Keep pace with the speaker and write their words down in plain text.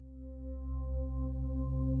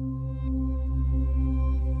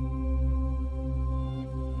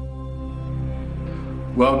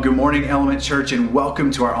Well, good morning, Element Church, and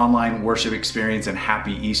welcome to our online worship experience and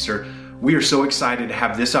happy Easter. We are so excited to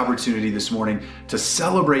have this opportunity this morning to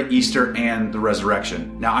celebrate Easter and the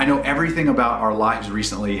resurrection. Now, I know everything about our lives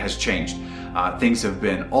recently has changed. Things have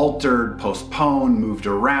been altered, postponed, moved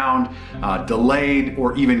around, delayed,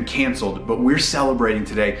 or even canceled, but we're celebrating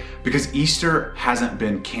today because Easter hasn't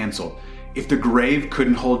been canceled. If the grave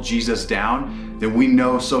couldn't hold Jesus down, then we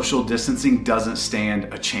know social distancing doesn't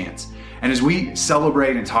stand a chance. And as we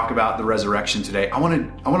celebrate and talk about the resurrection today, I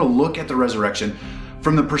want to look at the resurrection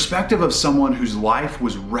from the perspective of someone whose life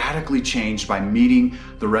was radically changed by meeting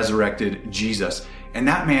the resurrected Jesus. And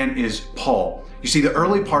that man is Paul. You see, the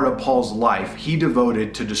early part of Paul's life, he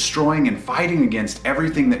devoted to destroying and fighting against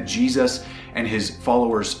everything that Jesus and his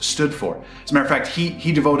followers stood for. As a matter of fact,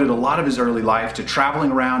 he devoted a lot of his early life to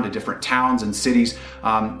traveling around to different towns and cities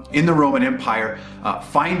in the Roman Empire,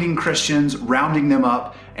 finding Christians, rounding them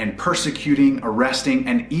up, and persecuting, arresting,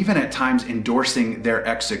 and even at times endorsing their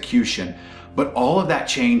execution. But all of that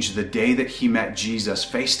changed the day that he met Jesus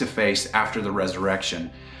face to face after the resurrection.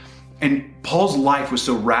 And Paul's life was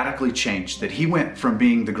so radically changed that he went from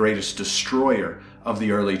being the greatest destroyer of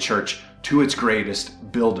the early church to its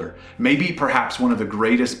greatest builder. Maybe perhaps one of the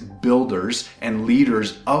greatest builders and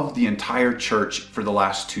leaders of the entire church for the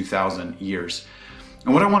last 2,000 years.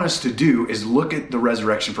 And what I want us to do is look at the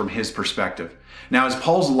resurrection from his perspective. Now, as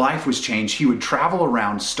Paul's life was changed, he would travel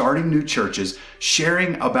around starting new churches,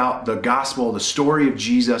 sharing about the gospel, the story of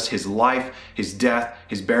Jesus, his life, his death,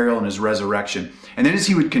 his burial, and his resurrection. And then as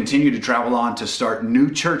he would continue to travel on to start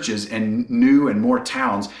new churches in new and more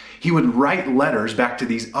towns, he would write letters back to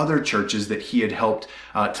these other churches that he had helped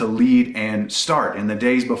to lead and start. In the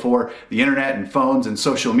days before the internet and phones and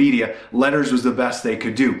social media, letters was the best they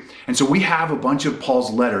could do. And so we have a bunch of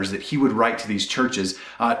Paul's letters that he would write to these churches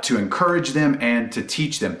to encourage them and to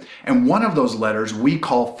teach them. And one of those letters we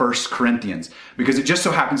call 1 Corinthians, because it just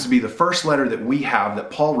so happens to be the first letter that we have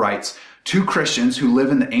that Paul writes to Christians who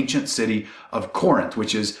live in the ancient city of Corinth,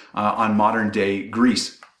 which is on modern day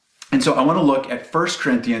Greece. And so I want to look at 1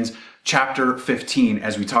 Corinthians chapter 15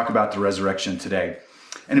 as we talk about the resurrection today.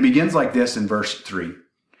 And it begins like this in verse 3.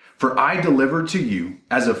 For I delivered to you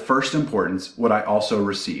as of first importance what I also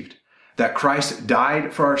received, that Christ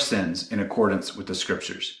died for our sins in accordance with the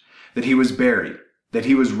scriptures, that he was buried, that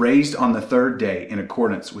he was raised on the third day in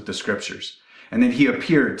accordance with the scriptures, and that he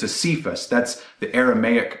appeared to Cephas, that's the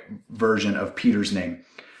Aramaic version of Peter's name,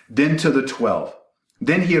 then to the 12.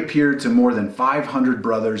 Then he appeared to more than 500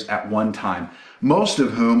 brothers at one time, most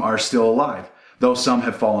of whom are still alive, though some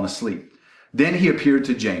have fallen asleep. Then he appeared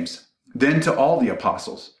to James, then to all the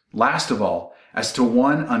apostles. Last of all, as to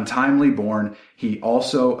one untimely born, he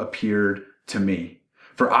also appeared to me.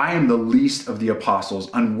 For I am the least of the apostles,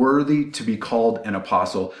 unworthy to be called an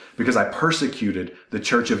apostle, because I persecuted the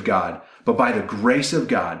church of God. But by the grace of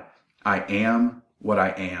God, I am what I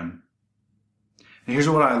am. And here's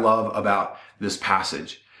what I love about this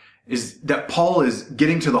passage, is that Paul is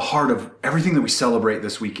getting to the heart of everything that we celebrate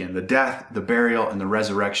this weekend, the death, the burial, and the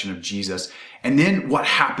resurrection of Jesus. And then what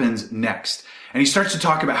happens next? And he starts to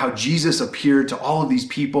talk about how Jesus appeared to all of these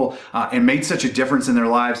people and made such a difference in their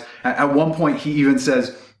lives. At one point, he even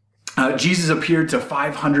says, Jesus appeared to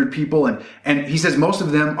 500 people, and he says most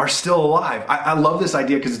of them are still alive. I love this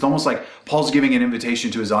idea because it's almost like Paul's giving an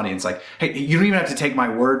invitation to his audience. Like, hey, you don't even have to take my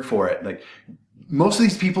word for it. Like, most of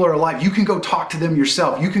these people are alive. You can go talk to them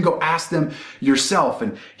yourself. You can go ask them yourself.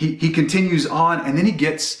 And he continues on, and then he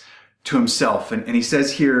gets to himself. And he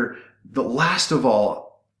says here, the last of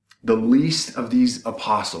all, the least of these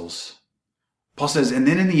apostles. Paul says, and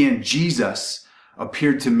then in the end, Jesus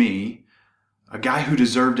appeared to me, a guy who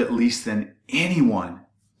deserved it least than anyone,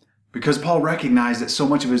 because Paul recognized that so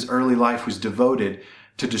much of his early life was devoted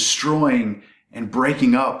to destroying and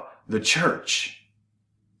breaking up the church.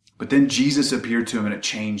 But then Jesus appeared to him and it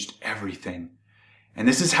changed everything. And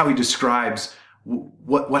this is how he describes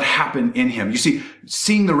what happened in him. You see,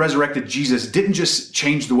 seeing the resurrected Jesus didn't just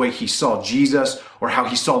change the way he saw Jesus or how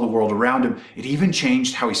he saw the world around him. It even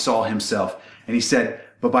changed how he saw himself. And he said,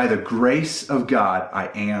 but by the grace of God, I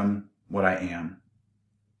am what I am.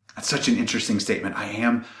 That's such an interesting statement. I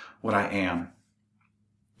am what I am.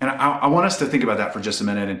 And I want us to think about that for just a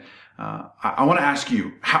minute. And I want to ask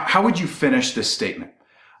you, how would you finish this statement?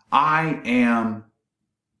 I am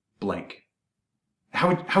blank.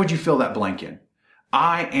 How would you fill that blank in?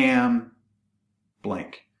 I am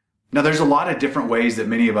blank. Now, there's a lot of different ways that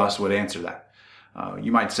many of us would answer that.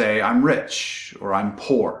 You might say, I'm rich, or I'm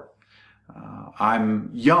poor. I'm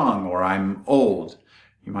young, or I'm old.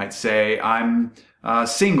 You might say, I'm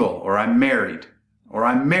single, or I'm married, or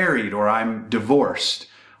I'm divorced,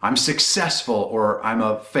 I'm successful or I'm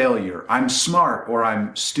a failure. I'm smart or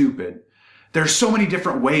I'm stupid. There's so many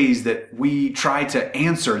different ways that we try to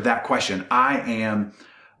answer that question. I am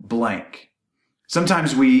blank.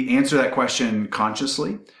 Sometimes we answer that question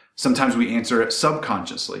consciously. Sometimes we answer it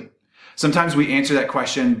subconsciously. Sometimes we answer that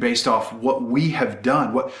question based off what we have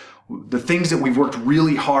done, what the things that we've worked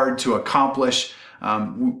really hard to accomplish,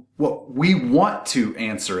 what we want to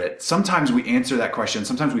answer it. Sometimes we answer that question.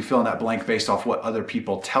 Sometimes we fill in that blank based off what other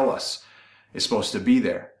people tell us is supposed to be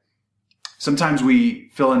there. Sometimes we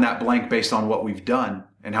fill in that blank based on what we've done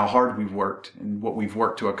and how hard we've worked and what we've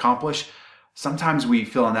worked to accomplish. Sometimes we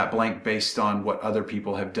fill in that blank based on what other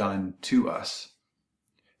people have done to us.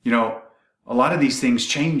 You know, a lot of these things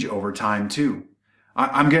change over time too.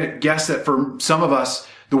 I'm going to guess that for some of us,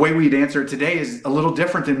 the way we'd answer it today is a little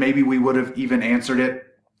different than maybe we would have even answered it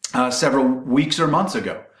several weeks or months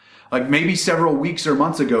ago. Like maybe several weeks or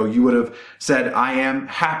months ago, you would have said, I am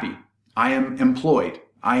happy. I am employed.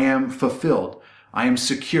 I am fulfilled. I am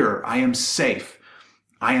secure. I am safe.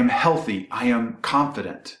 I am healthy. I am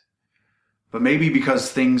confident. But maybe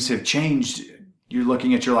because things have changed, you're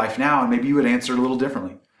looking at your life now and maybe you would answer it a little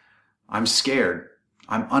differently. I'm scared.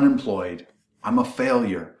 I'm unemployed. I'm a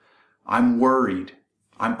failure. I'm worried.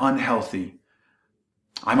 I'm unhealthy.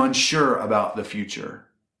 I'm unsure about the future.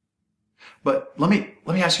 But let me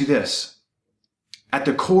ask you this. At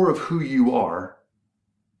the core of who you are,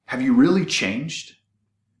 have you really changed?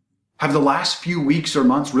 Have the last few weeks or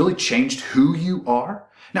months really changed who you are?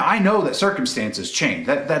 Now, I know that circumstances change.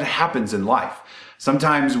 That happens in life.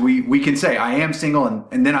 Sometimes we can say, I am single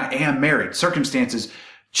and then I am married. Circumstances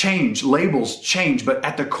change, labels change, but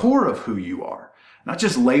at the core of who you are, not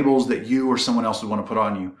just labels that you or someone else would want to put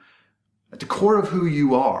on you, at the core of who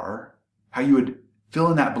you are, how you would fill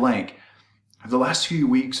in that blank, have the last few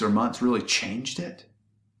weeks or months really changed it?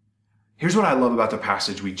 Here's what I love about the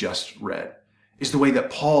passage we just read, is the way that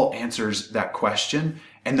Paul answers that question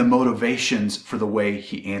and the motivations for the way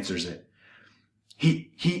he answers it.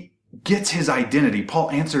 He gets his identity. Paul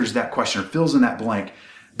answers that question or fills in that blank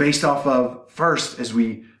based off of, first, as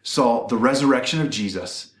we saw, the resurrection of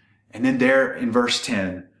Jesus. And then there in verse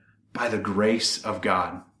 10, by the grace of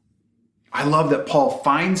God. I love that Paul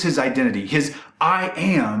finds his identity. His I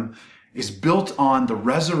am is built on the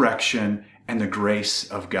resurrection and the grace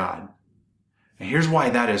of God. And here's why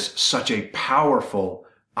that is such a powerful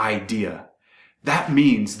idea. That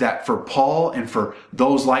means that for Paul and for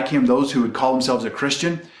those like him, those who would call themselves a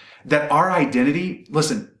Christian, that our identity,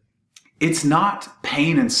 listen, it's not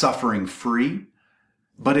pain and suffering free,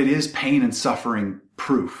 but it is pain and suffering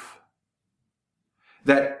proof.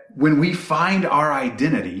 That when we find our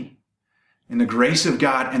identity in the grace of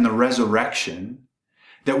God and the resurrection,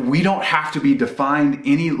 that we don't have to be defined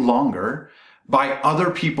any longer by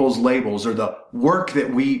other people's labels or the work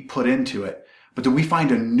that we put into it, but that we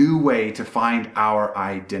find a new way to find our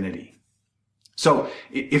identity. So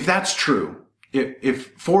if that's true,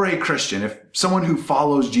 if for a Christian, if someone who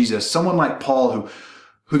follows Jesus, someone like Paul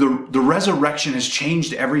who the resurrection has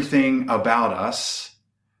changed everything about us,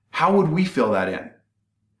 how would we fill that in?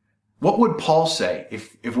 What would Paul say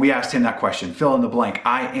if we asked him that question? Fill in the blank.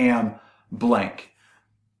 I am blank.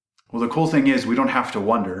 Well, the cool thing is we don't have to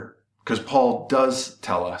wonder because Paul does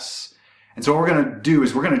tell us. And so what we're going to do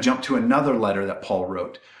is we're going to jump to another letter that Paul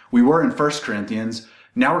wrote. We were in 1 Corinthians.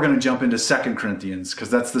 Now we're going to jump into 2 Corinthians because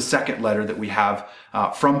that's the second letter that we have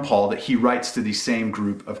from Paul that he writes to the same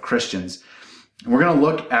group of Christians. And we're going to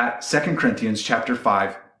look at 2 Corinthians chapter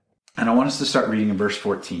 5, and I want us to start reading in verse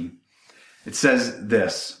 14. It says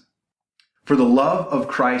this, "For the love of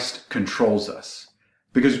Christ controls us,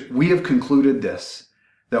 because we have concluded this,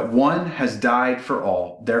 that one has died for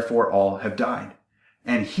all, therefore all have died.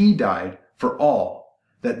 And he died for all,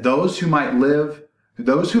 that those who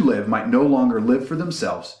live might no longer live for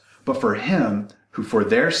themselves, but for him who for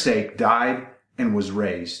their sake died and was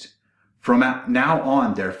raised. From now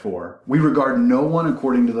on, therefore, we regard no one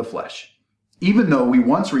according to the flesh. Even though we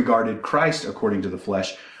once regarded Christ according to the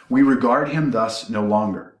flesh, we regard him thus no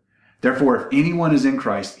longer. Therefore, if anyone is in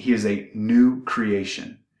Christ, he is a new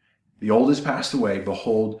creation. The old has passed away.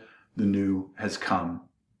 Behold, the new has come."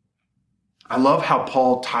 I love how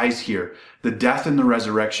Paul ties here the death and the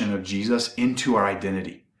resurrection of Jesus into our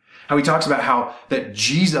identity. How he talks about how that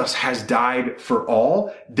Jesus has died for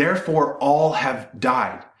all, therefore all have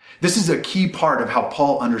died. This is a key part of how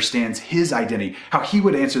Paul understands his identity. How he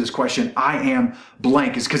would answer this question, I am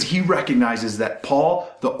blank, is because he recognizes that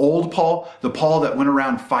Paul, the old Paul, the Paul that went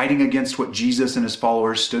around fighting against what Jesus and his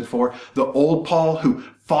followers stood for, the old Paul who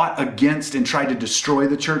fought against and tried to destroy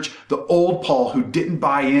the church, the old Paul who didn't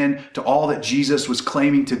buy in to all that Jesus was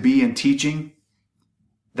claiming to be and teaching,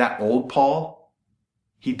 that old Paul,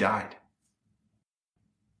 he died.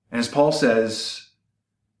 And as Paul says,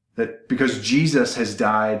 that because Jesus has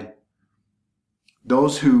died,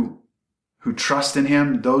 those who trust in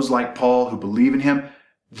him, those like Paul who believe in him,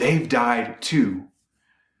 they've died too.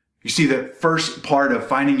 You see, the first part of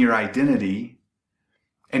finding your identity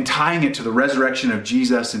and tying it to the resurrection of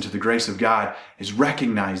Jesus and to the grace of God is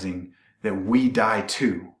recognizing that we die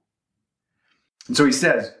too. And so he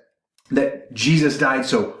says that Jesus died,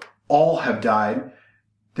 so all have died.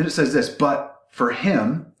 Then it says this, but for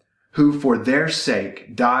him who for their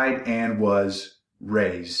sake died and was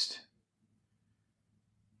raised.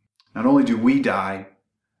 Not only do we die,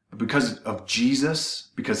 but because of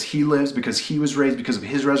Jesus, because he lives, because he was raised, because of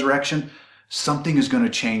his resurrection, something is going to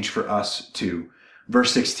change for us too.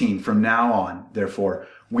 Verse 16, from now on, therefore,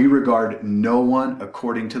 we regard no one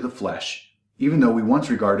according to the flesh, even though we once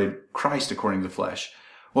regarded Christ according to the flesh.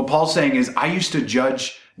 What Paul's saying is, I used to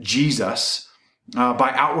judge Jesus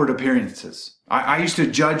by outward appearances. I used to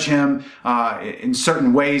judge him in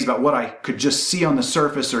certain ways about what I could just see on the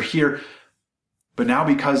surface or hear. But now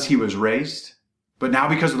because he was raised, but now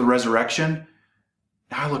because of the resurrection,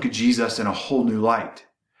 now I look at Jesus in a whole new light.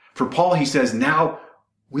 For Paul, he says, now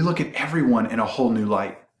we look at everyone in a whole new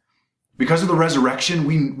light. Because of the resurrection,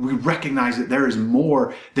 we recognize that there is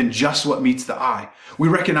more than just what meets the eye. We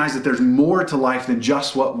recognize that there's more to life than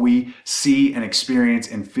just what we see and experience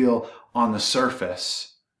and feel on the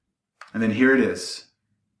surface. And then here it is.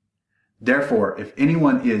 Therefore, if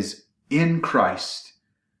anyone is in Christ,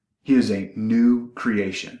 he is a new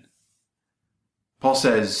creation. Paul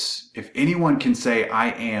says, if anyone can say, I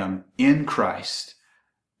am in Christ,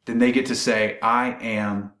 then they get to say, I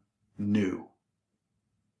am new.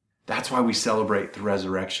 That's why we celebrate the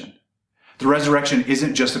resurrection. The resurrection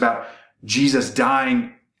isn't just about Jesus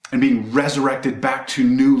dying and being resurrected back to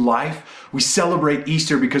new life. We celebrate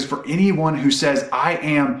Easter because for anyone who says, I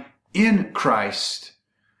am in Christ,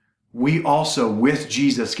 we also with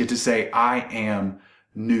Jesus get to say, I am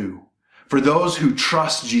new. For those who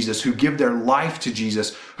trust Jesus, who give their life to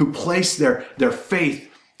Jesus, who place their faith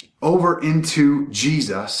over into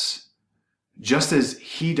Jesus, just as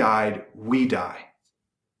he died, we die.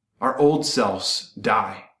 Our old selves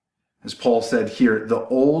die. As Paul said here, the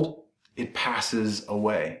old, it passes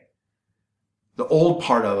away. The old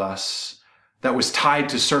part of us that was tied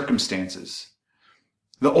to circumstances.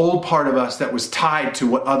 The old part of us that was tied to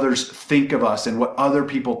what others think of us and what other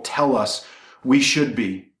people tell us we should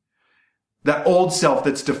be. That old self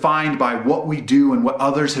that's defined by what we do and what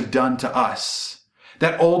others have done to us.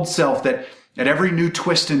 That old self that at every new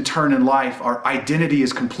twist and turn in life, our identity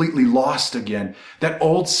is completely lost again. That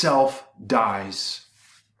old self dies.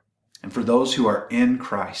 And for those who are in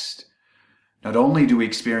Christ, not only do we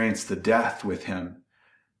experience the death with him,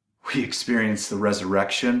 we experience the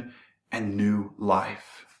resurrection and new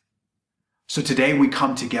life. So today we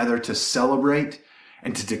come together to celebrate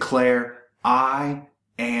and to declare, I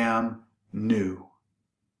am new.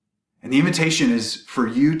 And the invitation is for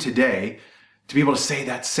you today to be able to say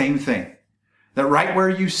that same thing. That right where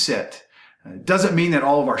you sit, it doesn't mean that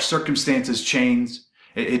all of our circumstances change.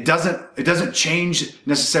 It doesn't change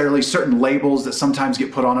necessarily certain labels that sometimes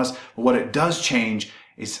get put on us. But what it does change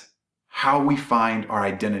is how we find our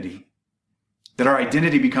identity. That our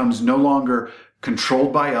identity becomes no longer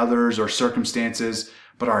controlled by others or circumstances,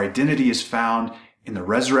 but our identity is found in the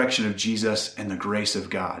resurrection of Jesus and the grace of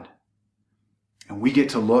God. And we get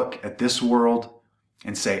to look at this world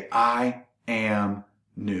and say, I am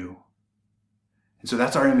new. And so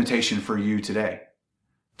that's our invitation for you today.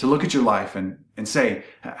 To look at your life and say,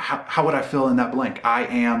 how would I fill in that blank? I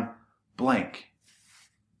am blank.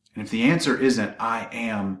 And if the answer isn't, I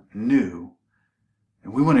am new,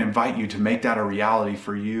 and we want to invite you to make that a reality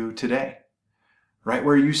for you today. Right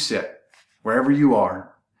where you sit, wherever you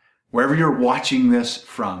are, wherever you're watching this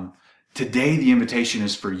from, today the invitation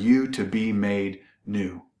is for you to be made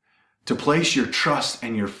new. To place your trust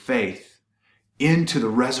and your faith into the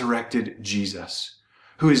resurrected Jesus,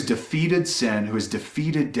 who has defeated sin, who has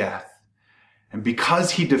defeated death. And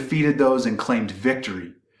because he defeated those and claimed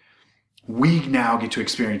victory, we now get to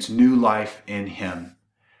experience new life in him.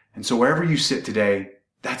 And so wherever you sit today,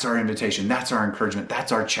 that's our invitation. That's our encouragement.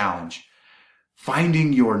 That's our challenge.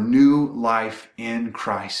 Finding your new life in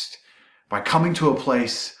Christ by coming to a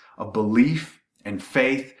place of belief and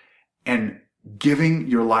faith and giving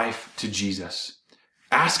your life to Jesus.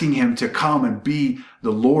 Asking him to come and be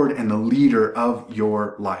the Lord and the leader of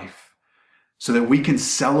your life so that we can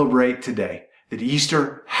celebrate today that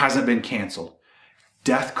Easter hasn't been canceled.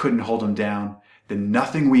 Death couldn't hold him down. Then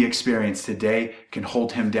nothing we experience today can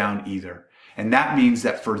hold him down either. And that means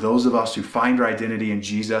that for those of us who find our identity in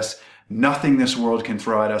Jesus, nothing this world can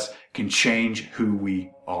throw at us can change who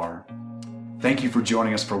we are. Thank you for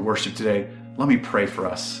joining us for worship today. Let me pray for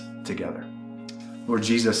us together. Lord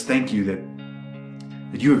Jesus, thank you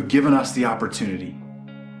that you have given us the opportunity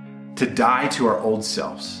to die to our old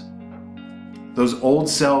selves. Those old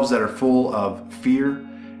selves that are full of fear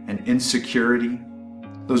and insecurity.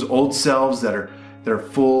 Those old selves that are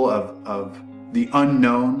full of the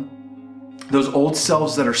unknown. Those old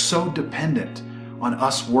selves that are so dependent on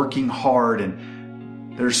us working hard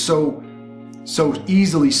and they're so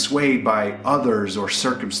easily swayed by others or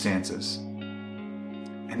circumstances.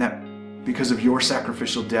 And that because of your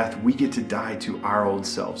sacrificial death, we get to die to our old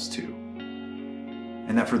selves too.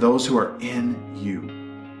 And that for those who are in you,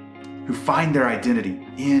 who find their identity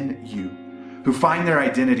in you, who find their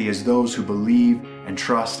identity as those who believe and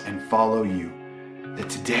trust and follow you, that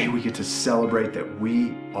today we get to celebrate that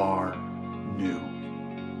we are new.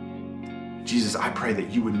 Jesus, I pray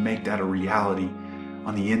that you would make that a reality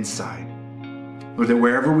on the inside. Lord, that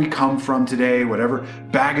wherever we come from today, whatever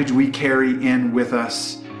baggage we carry in with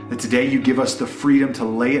us, that today you give us the freedom to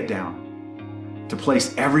lay it down, to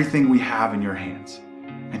place everything we have in your hands,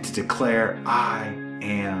 and to declare, I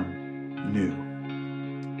am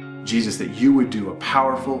new. Jesus, that you would do a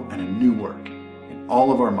powerful and a new work in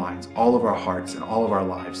all of our minds, all of our hearts, and all of our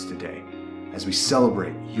lives today as we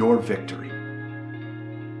celebrate your victory.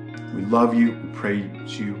 We love you, we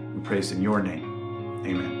praise you, we praise in your name.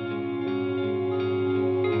 Amen.